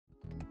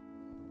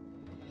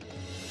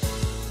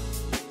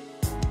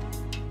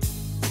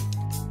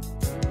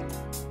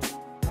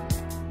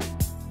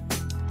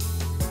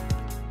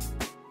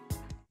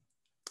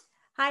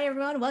Hi,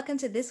 everyone. Welcome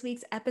to this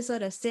week's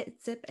episode of Sit,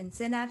 Sip, and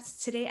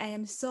Synapse. Today, I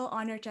am so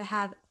honored to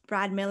have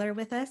Brad Miller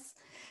with us.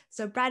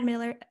 So, Brad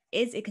Miller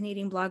is a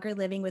Canadian blogger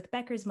living with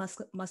Becker's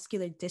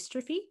Muscular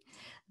Dystrophy.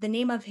 The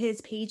name of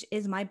his page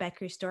is My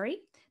Beckers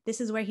Story.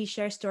 This is where he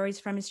shares stories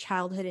from his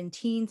childhood and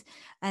teens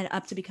and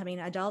up to becoming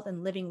an adult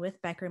and living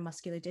with Becker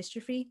Muscular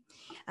Dystrophy.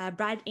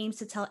 Brad aims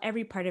to tell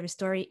every part of his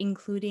story,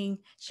 including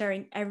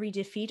sharing every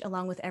defeat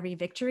along with every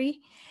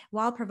victory,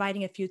 while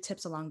providing a few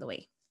tips along the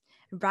way.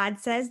 Brad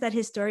says that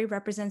his story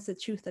represents the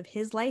truth of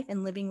his life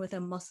and living with a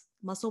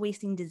muscle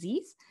wasting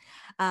disease.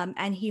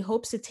 And he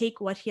hopes to take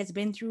what he has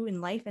been through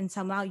in life and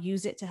somehow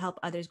use it to help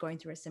others going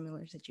through a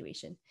similar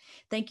situation.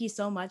 Thank you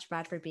so much,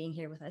 Brad, for being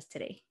here with us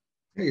today.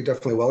 Yeah, you're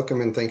definitely welcome,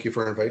 and thank you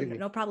for inviting me.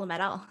 No problem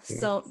at all. Yeah.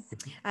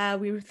 So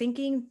we were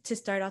thinking to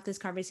start off this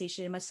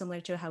conversation much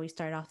similar to how we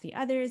start off the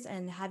others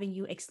and having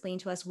you explain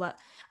to us what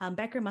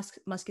Becker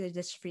muscular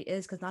dystrophy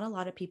is, because not a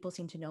lot of people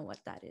seem to know what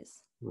that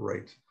is.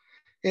 Right.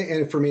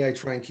 And for me, I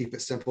try and keep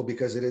it simple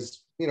because it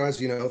is,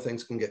 as you know,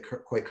 things can get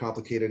quite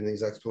complicated in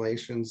these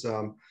explanations.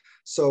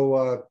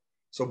 So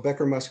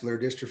Becker Muscular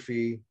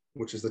Dystrophy,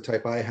 which is the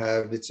type I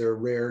have, it's a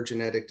rare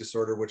genetic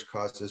disorder which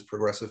causes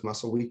progressive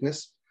muscle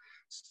weakness.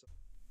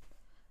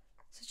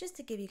 So just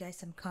to give you guys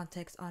some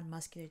context on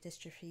muscular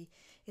dystrophy,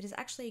 it is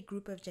actually a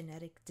group of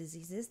genetic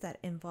diseases that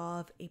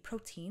involve a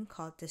protein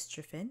called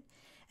dystrophin.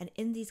 And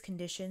in these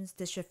conditions,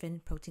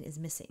 dystrophin protein is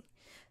missing.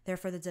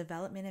 Therefore, the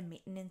development and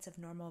maintenance of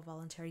normal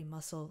voluntary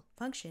muscle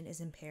function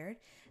is impaired,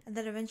 and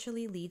that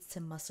eventually leads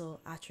to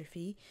muscle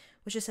atrophy,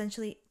 which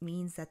essentially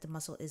means that the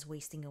muscle is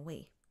wasting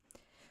away.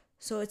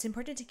 So it's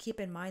important to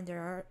keep in mind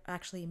there are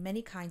actually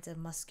many kinds of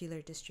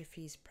muscular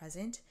dystrophies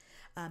present,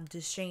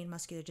 Duchenne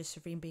muscular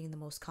dystrophy being the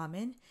most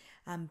common,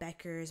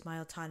 Becker's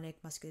myotonic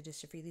muscular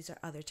dystrophy, these are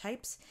other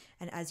types.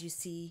 And as you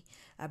see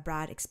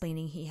Brad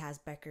explaining, he has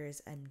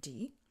Becker's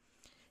MD.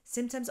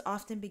 Symptoms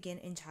often begin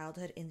in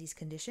childhood in these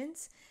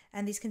conditions,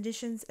 and these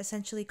conditions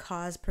essentially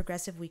cause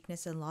progressive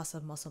weakness and loss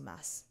of muscle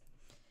mass.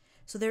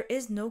 So there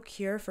is no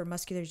cure for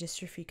muscular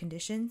dystrophy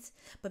conditions,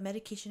 but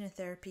medication and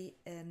therapy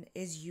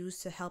is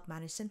used to help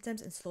manage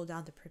symptoms and slow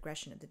down the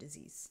progression of the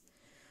disease.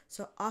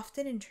 So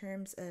often in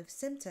terms of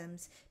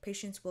symptoms,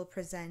 patients will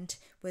present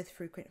with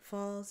frequent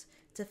falls,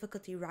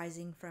 difficulty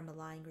rising from a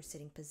lying or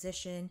sitting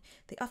position.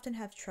 They often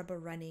have trouble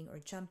running or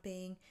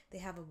jumping. They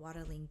have a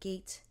waddling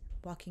gait,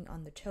 walking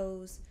on their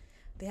toes.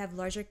 They have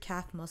larger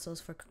calf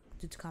muscles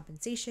due to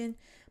compensation,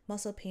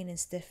 muscle pain and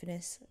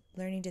stiffness,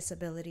 learning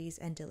disabilities,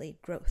 and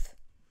delayed growth.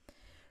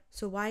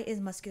 So why is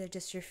muscular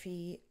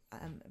dystrophy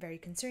very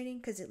concerning?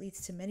 Because it leads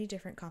to many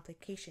different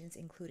complications,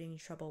 including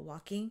trouble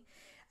walking.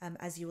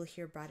 As you will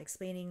hear Brad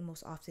explaining,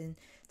 most often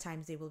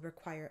times they will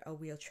require a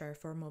wheelchair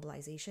for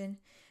mobilization.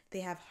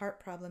 They have heart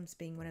problems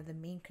being one of the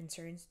main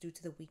concerns due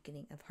to the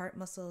weakening of heart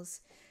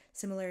muscles.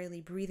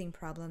 Similarly, breathing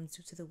problems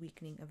due to the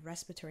weakening of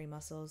respiratory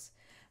muscles.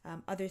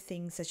 Other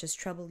things such as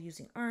trouble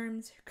using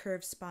arms,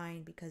 curved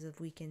spine because of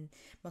weakened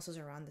muscles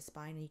around the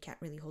spine and you can't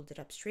really hold it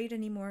up straight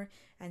anymore,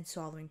 and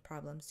swallowing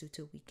problems due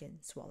to weakened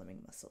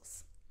swallowing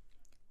muscles.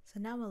 So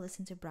now we'll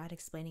listen to Brad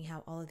explaining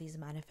how all of these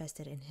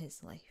manifested in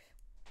his life.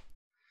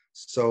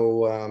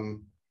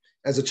 So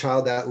as a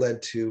child, that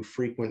led to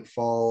frequent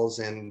falls.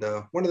 And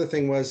one of the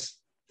things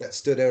that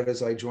stood out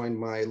as I joined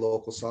my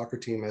local soccer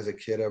team as a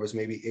kid. I was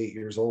maybe 8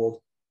 years old,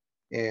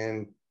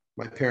 and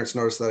my parents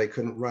noticed that I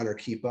couldn't run or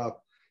keep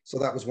up. So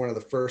that was one of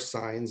the first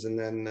signs. And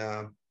then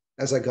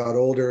as I got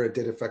older, it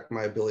did affect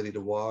my ability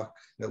to walk.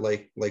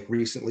 Like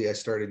recently, I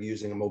started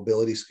using a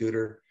mobility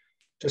scooter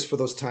just for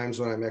those times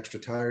when I'm extra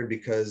tired,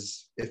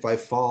 because if I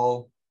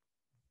fall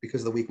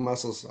because of the weak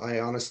muscles, I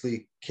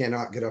honestly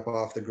cannot get up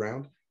off the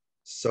ground.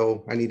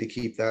 So I need to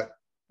keep that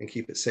and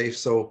keep it safe.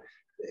 So,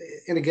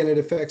 and again, it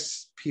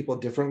affects people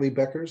differently,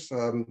 Beckers.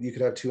 You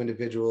could have two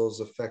individuals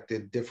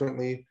affected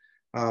differently.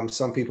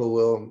 Some people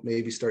will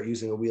maybe start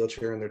using a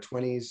wheelchair in their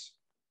 20s,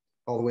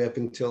 all the way up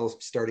until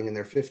starting in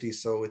their 50s.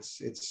 So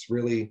it's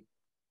really,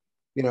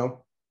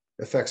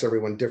 affects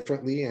everyone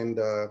differently. And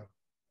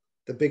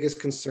the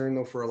biggest concern,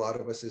 though, for a lot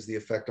of us is the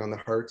effect on the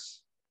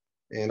hearts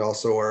and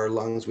also our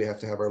lungs. We have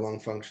to have our lung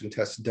function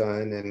tests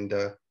done and,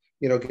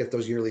 get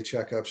those yearly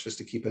checkups just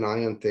to keep an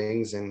eye on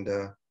things. And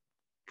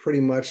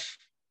pretty much,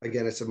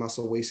 again, it's a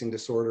muscle wasting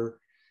disorder.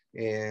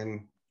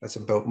 And that's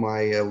about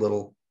my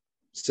little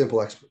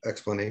simple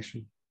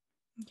explanation.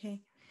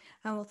 Okay.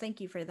 Well, thank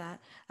you for that.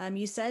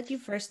 You said you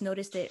first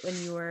noticed it when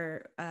you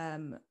were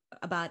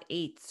about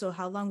 8. So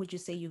how long would you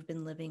say you've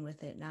been living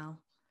with it now?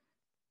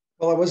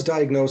 Well, I was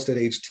diagnosed at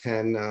age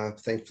 10.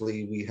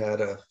 Thankfully, we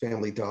had a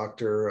family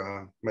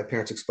doctor. My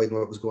parents explained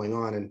what was going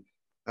on, and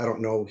I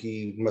don't know,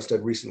 he must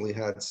have recently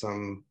had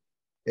some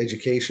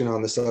education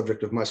on the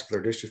subject of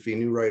muscular dystrophy,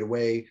 knew right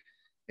away,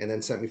 and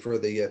then sent me for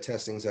the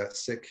testings at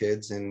Sick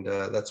Kids, and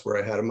that's where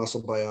I had a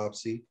muscle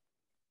biopsy.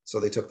 So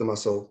they took the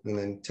muscle and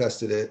then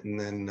tested it, and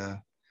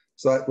then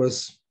so that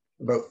was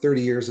about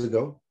 30 years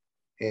ago,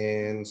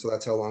 and so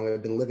that's how long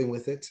I've been living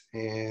with it.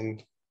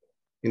 And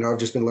I've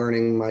just been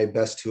learning my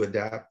best to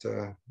adapt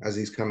as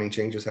these coming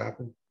changes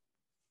happen.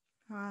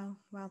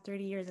 Wow,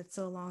 30 years, that's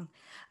so long.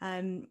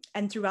 And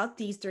throughout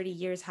these 30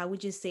 years, how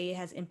would you say it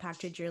has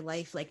impacted your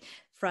life, like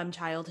from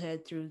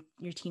childhood through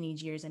your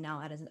teenage years and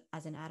now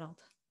as an adult?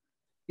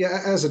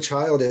 Yeah, as a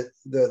child,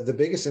 the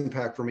biggest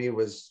impact for me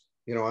was,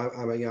 you know,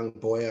 I'm a young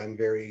boy.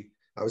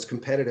 I was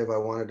competitive. I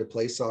wanted to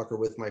play soccer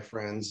with my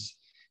friends.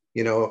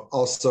 You know,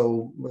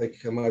 also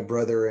like my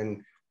brother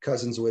and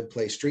cousins would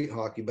play street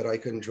hockey, but I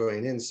couldn't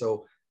join in.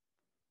 So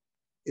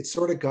it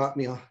sort of got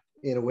me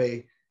in a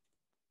way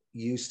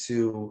used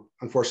to,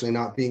 unfortunately,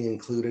 not being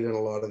included in a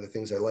lot of the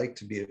things I like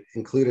to be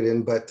included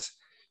in. But,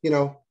 you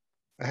know,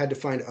 I had to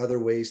find other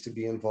ways to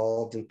be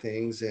involved in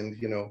things. And,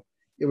 you know,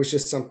 it was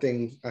just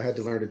something I had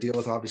to learn to deal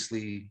with.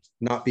 Obviously,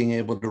 not being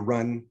able to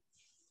run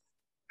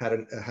had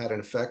an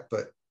effect.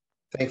 But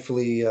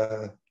thankfully,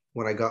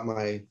 when I got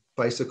my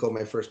bicycle,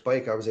 my first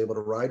bike, I was able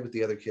to ride with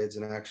the other kids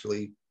and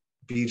actually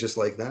be just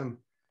like them.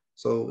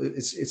 So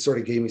it sort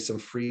of gave me some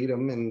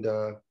freedom. And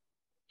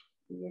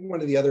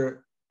one of the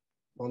other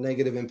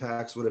negative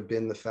impacts would have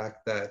been the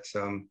fact that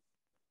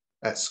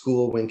at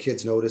school, when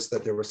kids noticed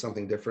that there was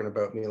something different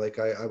about me, like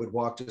I would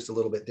walk just a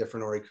little bit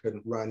different or I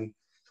couldn't run.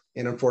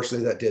 And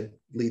unfortunately, that did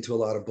lead to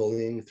a lot of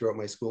bullying throughout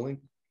my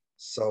schooling.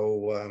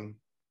 So,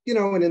 you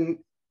know, and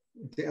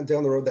then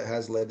down the road, that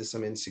has led to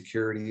some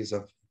insecurities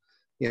of,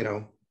 you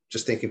know,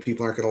 just thinking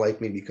people aren't going to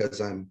like me because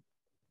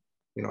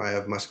you know, I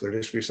have muscular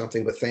dystrophy or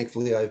something. But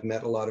thankfully, I've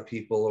met a lot of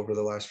people over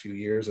the last few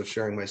years of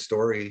sharing my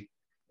story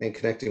and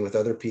connecting with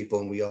other people.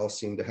 And we all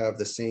seem to have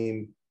the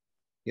same,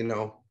 you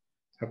know,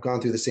 have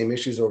gone through the same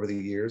issues over the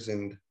years.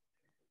 And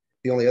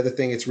the only other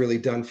thing it's really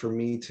done for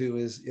me too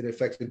is it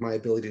affected my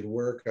ability to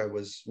work. I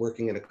was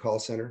working in a call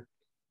center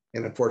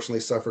and unfortunately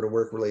suffered a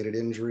work-related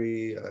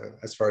injury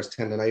as far as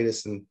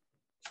tendonitis. And,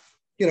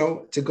 you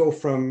know, to go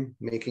from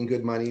making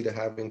good money to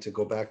having to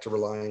go back to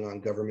relying on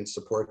government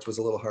supports was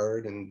a little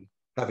hard, and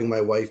having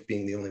my wife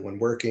being the only one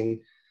working.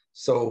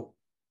 So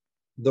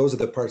those are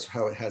the parts of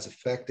how it has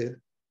affected.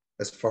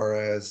 As far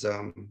as,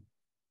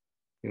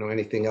 you know,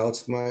 anything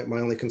else, my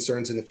only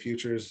concerns in the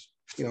future is,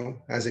 you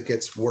know, as it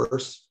gets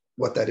worse,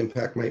 what that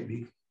impact might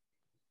be.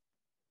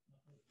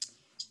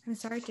 I'm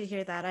sorry to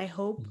hear that. I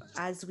hope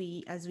as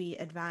we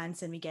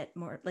advance and we get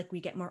more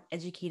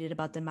educated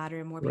about the matter,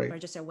 and more people Right. are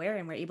just aware,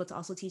 and we're able to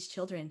also teach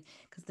children,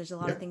 because there's a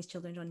lot Yeah. of things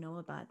children don't know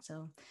about.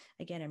 So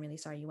again, I'm really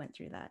sorry you went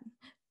through that.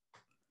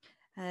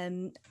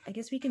 I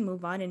guess we can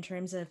move on in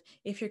terms of,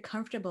 if you're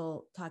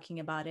comfortable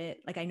talking about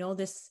it. Like, I know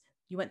this,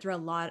 you went through a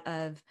lot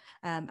of,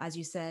 as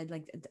you said,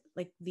 like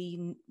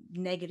the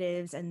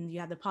negatives, and you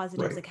have the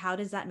positives. Right. Like, how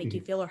does that make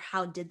you Mhm. feel, or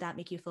how did that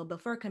make you feel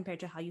before compared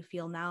to how you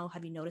feel now?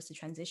 Have you noticed a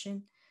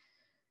transition?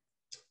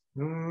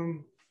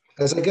 Um,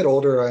 as I get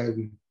older,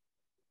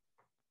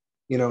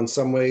 you know, in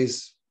some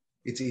ways,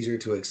 it's easier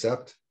to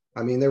accept.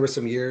 I mean, there were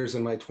some years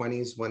in my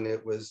 20s when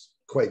it was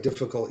quite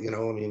difficult. You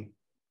know, I mean,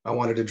 I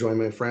wanted to join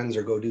my friends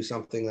or go do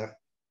something that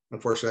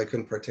unfortunately I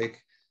couldn't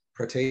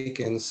partake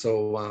in.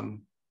 So,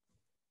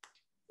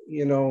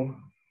 you know,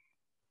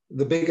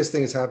 the biggest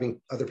thing is having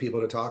other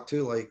people to talk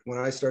to. Like when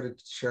I started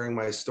sharing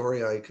my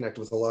story, I connected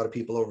with a lot of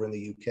people over in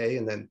the UK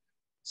and then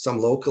some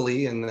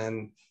locally. And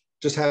then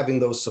just having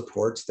those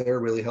supports there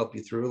really help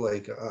you through.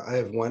 Like I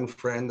have one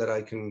friend that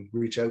I can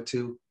reach out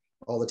to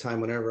all the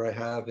time whenever I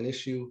have an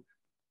issue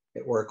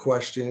or a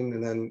question.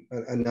 And then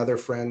another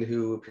friend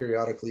who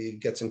periodically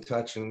gets in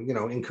touch and, you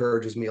know,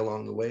 encourages me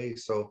along the way.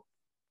 So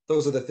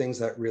those are the things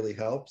that really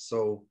help.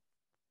 So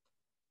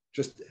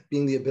just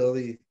being the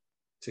ability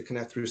to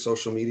connect through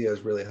social media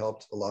has really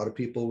helped a lot of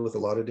people with a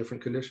lot of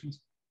different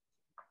conditions.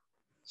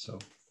 So,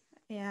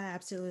 Yeah,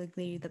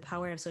 absolutely. The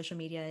power of social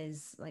media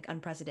is like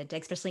unprecedented,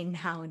 especially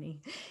now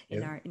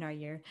yeah, in our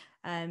year.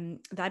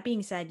 That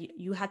being said,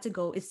 you had to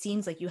go. It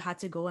seems like you had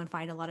to go and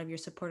find a lot of your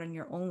support on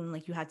your own.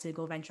 Like, you had to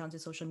go venture onto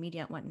social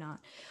media and whatnot.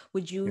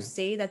 Would you yeah,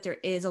 say that there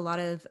is a lot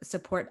of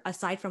support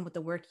aside from what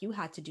the work you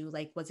had to do?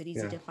 Like, was it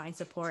easy yeah. to find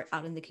support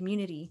out in the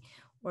community,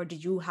 or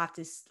did you have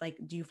to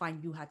do you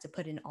find you had to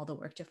put in all the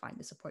work to find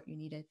the support you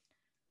needed?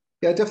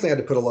 Yeah, I definitely had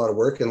to put a lot of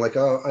work in. Like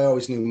I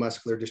always knew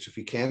Muscular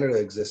Dystrophy Canada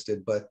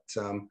existed, but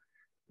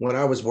when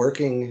I was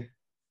working,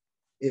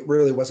 it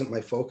really wasn't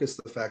my focus,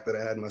 the fact that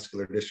I had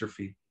muscular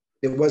dystrophy.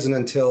 It wasn't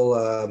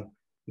until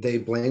they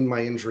blamed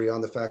my injury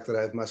on the fact that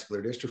I have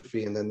muscular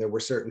dystrophy. And then there were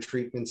certain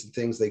treatments and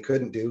things they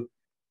couldn't do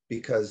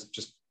because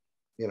just,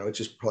 you know, it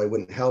just probably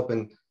wouldn't help.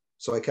 And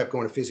so I kept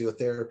going to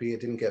physiotherapy.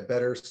 It didn't get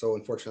better. So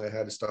unfortunately, I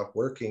had to stop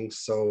working.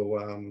 So,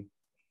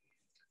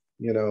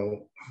 you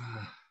know,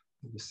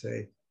 let me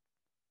say.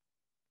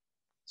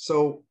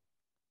 So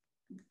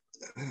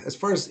as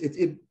far as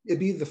it'd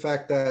be the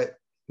fact that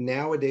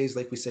nowadays,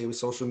 like we say, with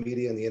social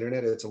media and the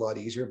internet, it's a lot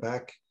easier.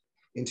 Back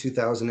in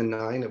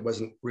 2009, it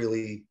wasn't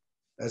really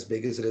as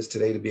big as it is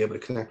today to be able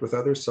to connect with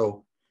others.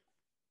 So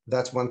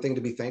that's one thing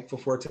to be thankful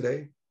for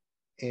today.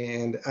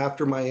 And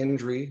after my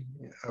injury,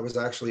 I was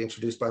actually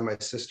introduced by my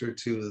sister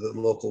to the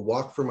local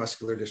Walk for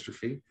Muscular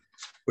Dystrophy,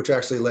 which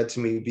actually led to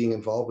me being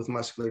involved with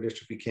Muscular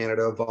Dystrophy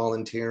Canada,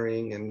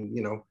 volunteering, and,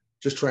 you know,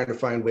 just trying to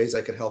find ways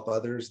I could help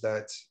others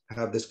that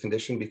have this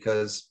condition.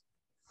 Because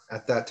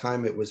at that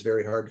time, it was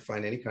very hard to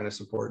find any kind of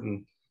support.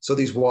 And so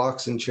these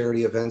walks and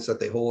charity events that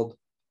they hold,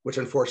 which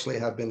unfortunately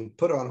have been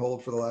put on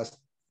hold for the last,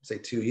 say,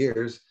 2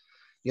 years,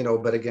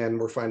 but again,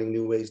 we're finding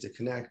new ways to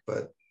connect.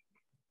 But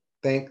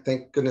thank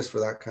goodness for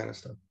that kind of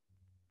stuff.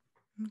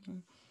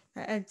 Okay.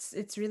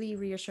 It's really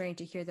reassuring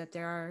to hear that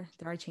there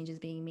are changes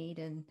being made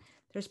and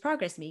there's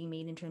progress being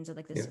made in terms of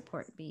like the Yeah.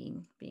 support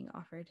being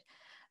offered.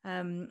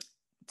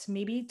 To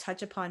maybe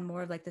touch upon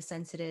more of like the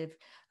sensitive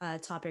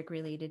topic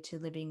related to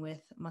living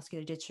with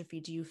muscular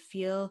dystrophy, do you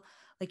feel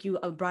like you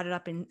brought it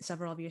up in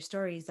several of your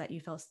stories that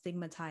you felt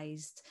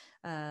stigmatized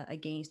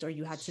against, or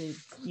you had to,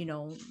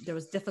 there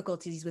was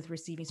difficulties with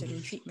receiving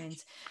certain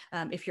treatments?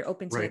 If you're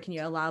open to Right. it, can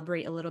you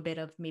elaborate a little bit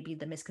of maybe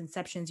the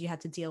misconceptions you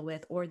had to deal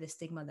with or the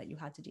stigma that you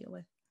had to deal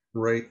with?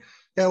 Right.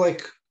 Yeah.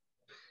 Like,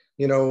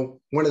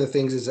 one of the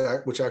things is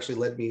that, which actually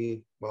led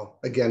me, well,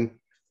 again,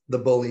 the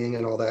bullying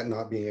and all that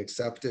not being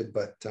accepted,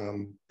 but,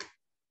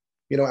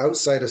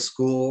 outside of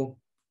school,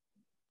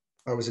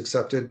 I was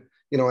accepted.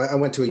 I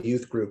went to a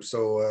youth group,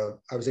 so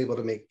I was able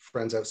to make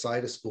friends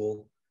outside of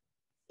school.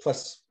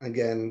 Plus,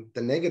 again,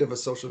 the negative of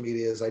social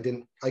media is I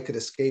could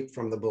escape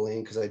from the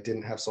bullying because I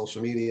didn't have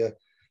social media.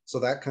 So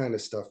that kind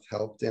of stuff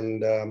helped.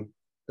 And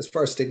as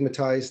far as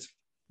stigmatized,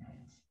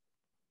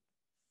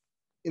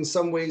 in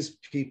some ways,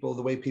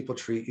 the way people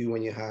treat you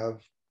when you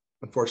have,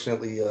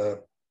 unfortunately,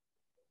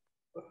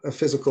 a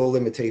physical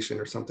limitation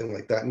or something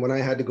like that. And when I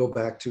had to go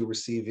back to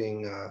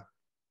receiving,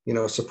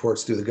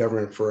 supports through the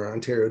government for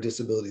Ontario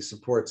Disability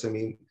Supports, I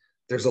mean,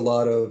 there's a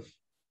lot of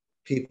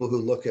people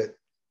who look at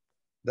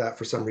that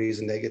for some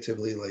reason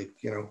negatively,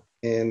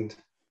 and,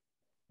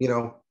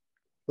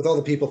 with all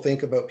the people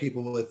think about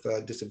people with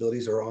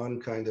disabilities or on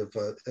kind of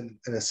an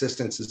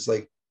assistance, is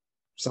like,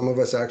 some of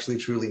us actually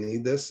truly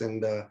need this.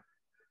 And,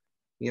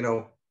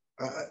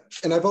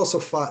 and I've also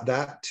fought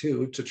that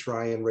too, to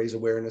try and raise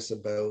awareness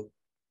about,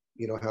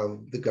 how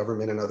the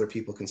government and other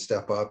people can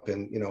step up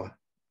and,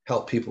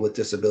 help people with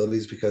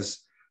disabilities,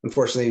 because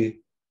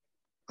unfortunately,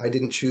 I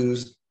didn't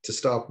choose to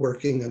stop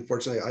working.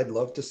 Unfortunately, I'd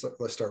love to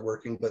start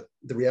working, but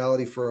the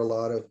reality for a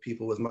lot of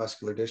people with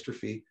muscular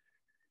dystrophy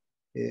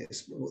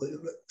is,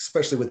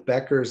 especially with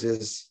Becker's,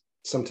 is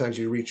sometimes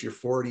you reach your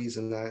 40s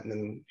and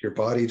then your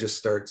body just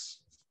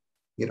starts,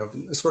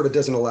 sort of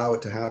doesn't allow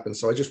it to happen.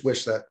 So I just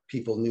wish that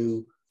people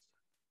knew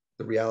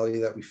the reality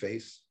that we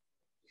face.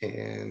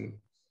 And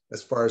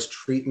as far as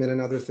treatment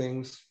and other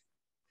things,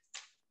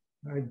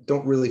 I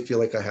don't really feel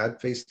like I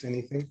had faced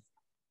anything.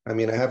 I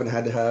mean, I haven't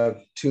had to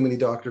have too many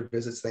doctor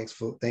visits,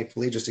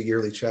 thankfully, just a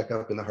yearly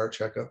checkup and the heart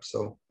checkup.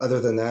 So other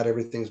than that,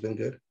 everything's been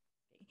good.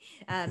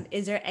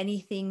 Is there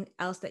anything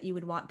else that you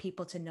would want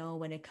people to know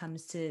when it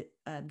comes to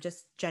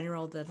just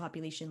general the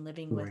population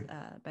living with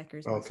Right.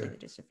 Becker's Okay. muscular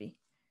dystrophy?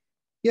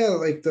 Yeah,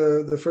 like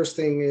the first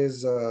thing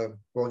is,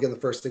 well, again, the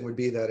first thing would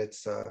be that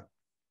it's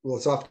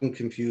often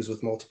confused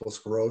with multiple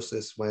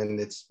sclerosis when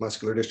it's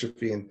muscular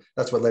dystrophy, and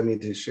that's what led me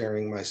to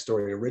sharing my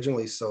story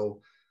originally.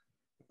 So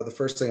the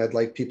first thing I'd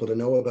like people to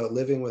know about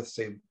living with,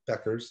 say,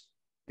 Becker's,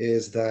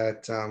 is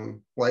that,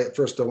 well, I at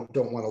first don't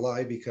want to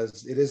lie,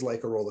 because it is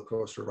like a roller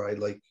coaster ride.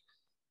 Like,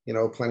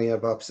 plenty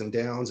of ups and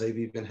downs. I've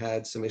even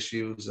had some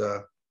issues,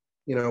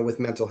 with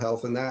mental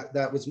health, and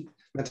that was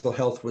mental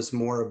health was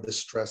more of the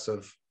stress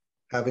of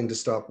having to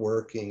stop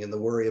working and the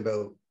worry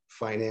about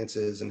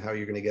finances and how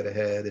you're going to get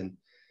ahead, and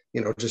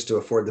just to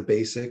afford the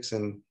basics.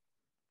 And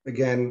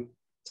again,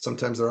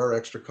 sometimes there are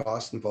extra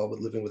costs involved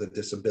with living with a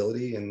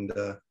disability. And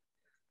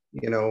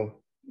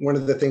one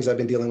of the things I've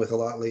been dealing with a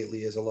lot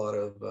lately is a lot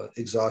of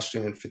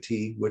exhaustion and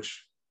fatigue,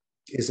 which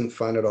isn't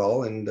fun at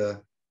all. And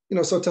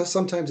so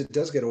sometimes it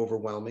does get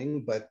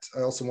overwhelming, but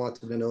I also want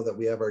them to know that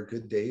we have our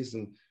good days,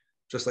 and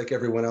just like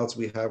everyone else,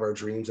 we have our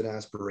dreams and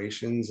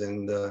aspirations.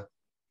 And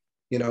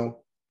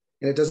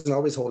and it doesn't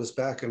always hold us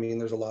back. I mean,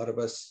 there's a lot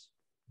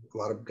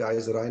of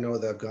guys that I know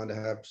that have gone to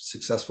have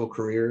successful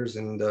careers,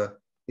 and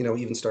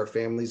even start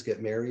families,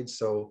 get married.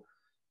 So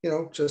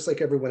just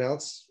like everyone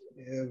else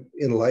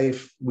in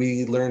life,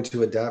 we learn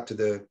to adapt to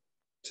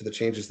the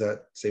changes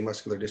that, say,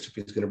 muscular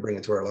dystrophy is going to bring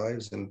into our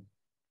lives. And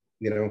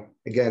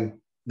again,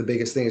 the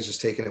biggest thing is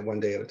just taking it one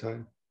day at a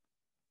time.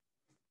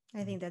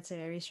 I think that's a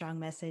very strong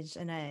message,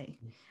 and I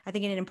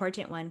think an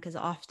important one, because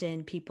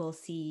often people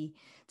see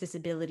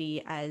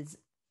disability as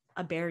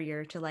a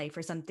barrier to life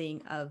or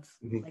something of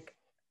Mm-hmm. like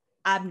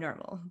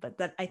abnormal, but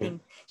that I Yeah.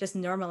 think just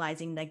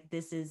normalizing like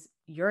this is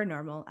your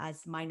normal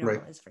as my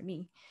normal Right. is for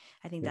me.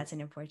 I think Yeah. that's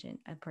an important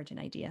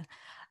idea.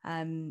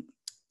 Um,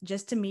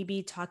 just to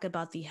maybe talk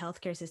about the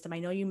healthcare system. I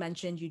know you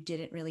mentioned you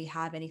didn't really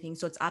have anything,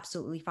 so it's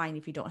absolutely fine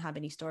if you don't have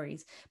any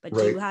stories. But do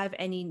you Right. have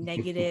any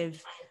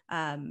negative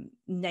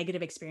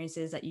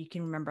experiences that you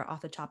can remember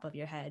off the top of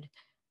your head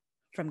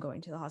from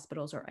going to the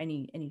hospitals or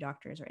any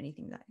doctors or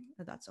anything that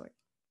of that sort?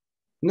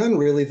 None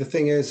really. The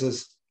thing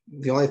is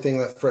the only thing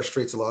that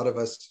frustrates a lot of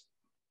us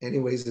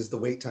anyways is the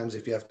wait times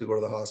if you have to go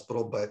to the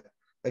hospital. But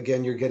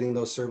again, you're getting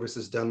those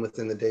services done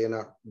within the day and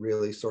not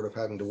really sort of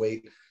having to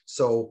wait.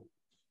 So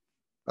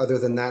other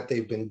than that,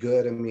 they've been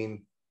good. I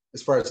mean,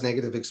 as far as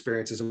negative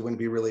experiences, it wouldn't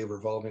be really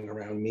revolving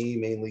around me.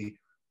 Mainly,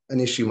 an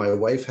issue my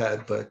wife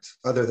had, but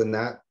other than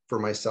that, for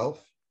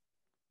myself,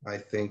 I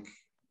think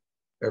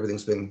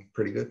everything's been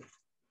pretty good.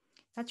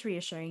 That's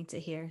reassuring to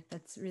hear.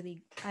 That's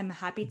really, I'm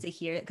happy to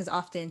hear it, because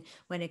often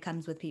when it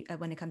comes with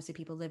when it comes to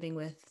people living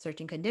with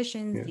certain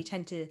conditions, Yeah. you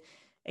tend to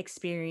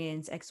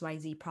experience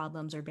XYZ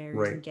problems or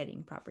barriers in Right.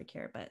 getting proper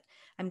care. But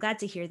I'm glad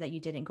to hear that you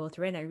didn't go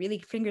through it. And I really,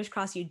 fingers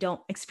crossed, you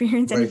don't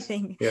experience Right.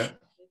 anything Yeah. in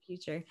the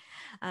future.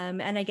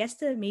 And I guess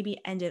to maybe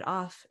end it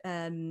off,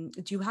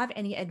 do you have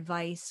any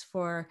advice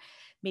for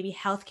maybe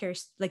healthcare,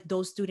 like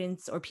those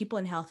students or people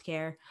in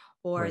healthcare,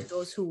 or Right.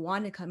 those who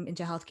want to come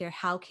into healthcare?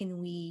 How can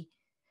we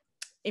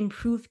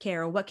improve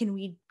care, or what can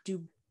we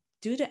do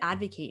to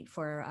advocate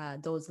for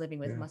those living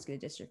with Yeah. muscular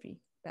dystrophy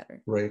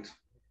better? Right.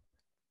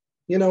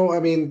 You know, I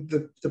mean,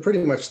 the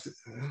pretty much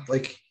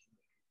like,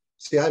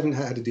 see, I haven't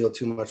had to deal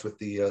too much with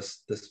the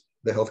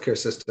healthcare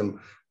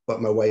system,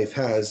 but my wife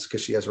has,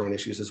 because she has her own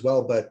issues as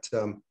well. But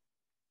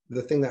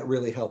the thing that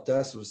really helped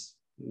us was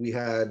we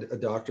had a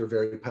doctor,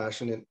 very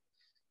passionate,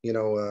 you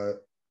know,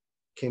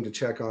 came to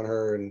check on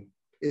her, and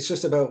it's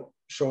just about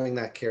showing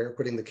that care,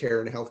 putting the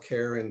care in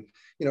healthcare, and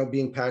you know,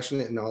 being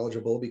passionate and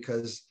knowledgeable.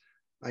 Because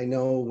I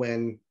know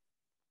when,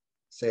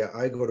 say,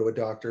 I go to a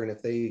doctor, and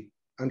if they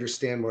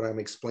understand what I'm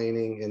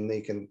explaining and they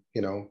can,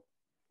 you know,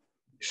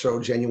 show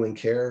genuine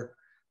care,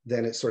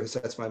 then it sort of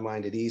sets my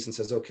mind at ease and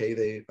says, okay,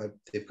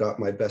 they've got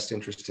my best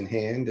interest in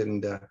hand.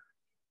 And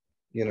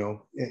you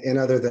know, and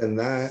other than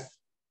that,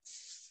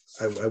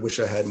 I wish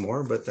I had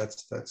more, but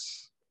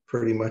that's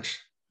pretty much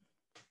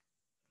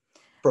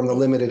from the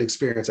limited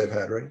experience I've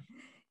had, right?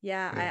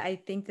 Yeah, Yeah. I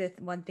think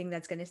that one thing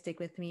that's going to stick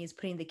with me is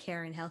putting the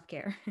care in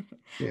healthcare.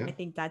 Yeah. I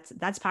think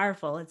that's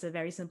powerful. It's a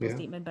very simple Yeah.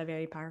 statement, but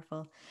very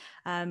powerful.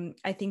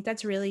 I think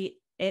that's really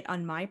it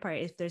on my part.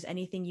 If there's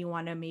anything you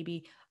want to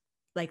maybe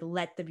like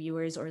let the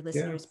viewers or Yeah.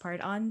 listeners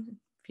part on,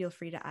 feel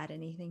free to add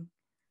anything.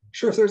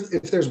 Sure.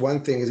 If there's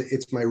one thing,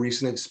 it's my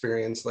recent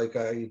experience. Like,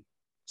 I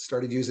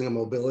started using a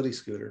mobility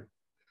scooter.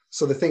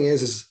 So the thing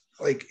is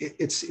like,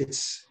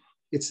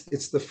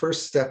 it's the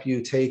first step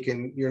you take,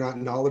 and you're not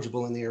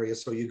knowledgeable in the area.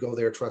 So you go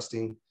there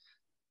trusting,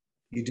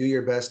 you do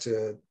your best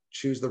to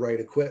choose the right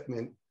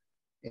equipment.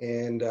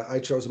 And I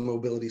chose a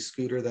mobility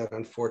scooter that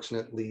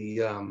unfortunately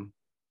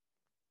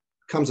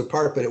comes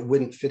apart, but it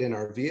wouldn't fit in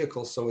our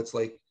vehicle. So it's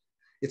like,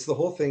 it's the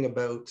whole thing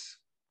about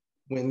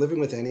when living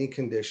with any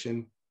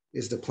condition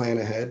is to plan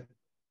ahead,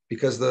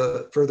 because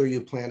the further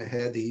you plan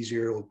ahead, the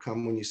easier it will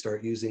come when you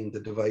start using the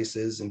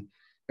devices and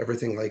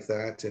everything like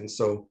that. And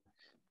so,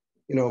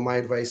 you know, my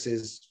advice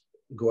is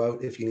go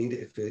out if you need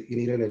it. If you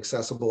need an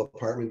accessible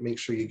apartment, make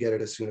sure you get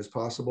it as soon as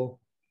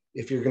possible.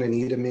 If you're going to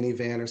need a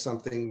minivan or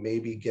something,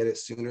 maybe get it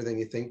sooner than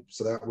you think,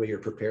 so that way you're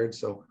prepared.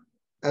 So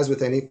as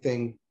with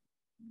anything,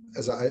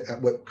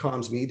 what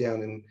calms me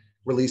down and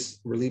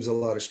relieves a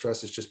lot of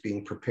stress is just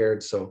being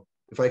prepared. So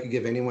if I could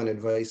give anyone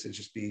advice, it'd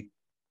just be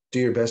do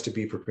your best to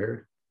be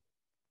prepared.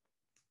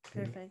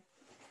 Perfect.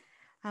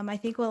 I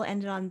think we'll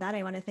end it on that.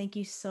 I want to thank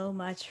you so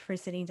much for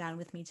sitting down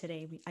with me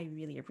today. I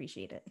really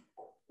appreciate it.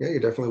 Yeah, you're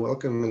definitely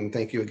welcome. And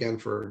thank you again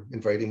for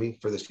inviting me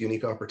for this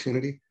unique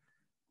opportunity.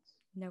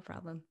 No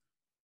problem.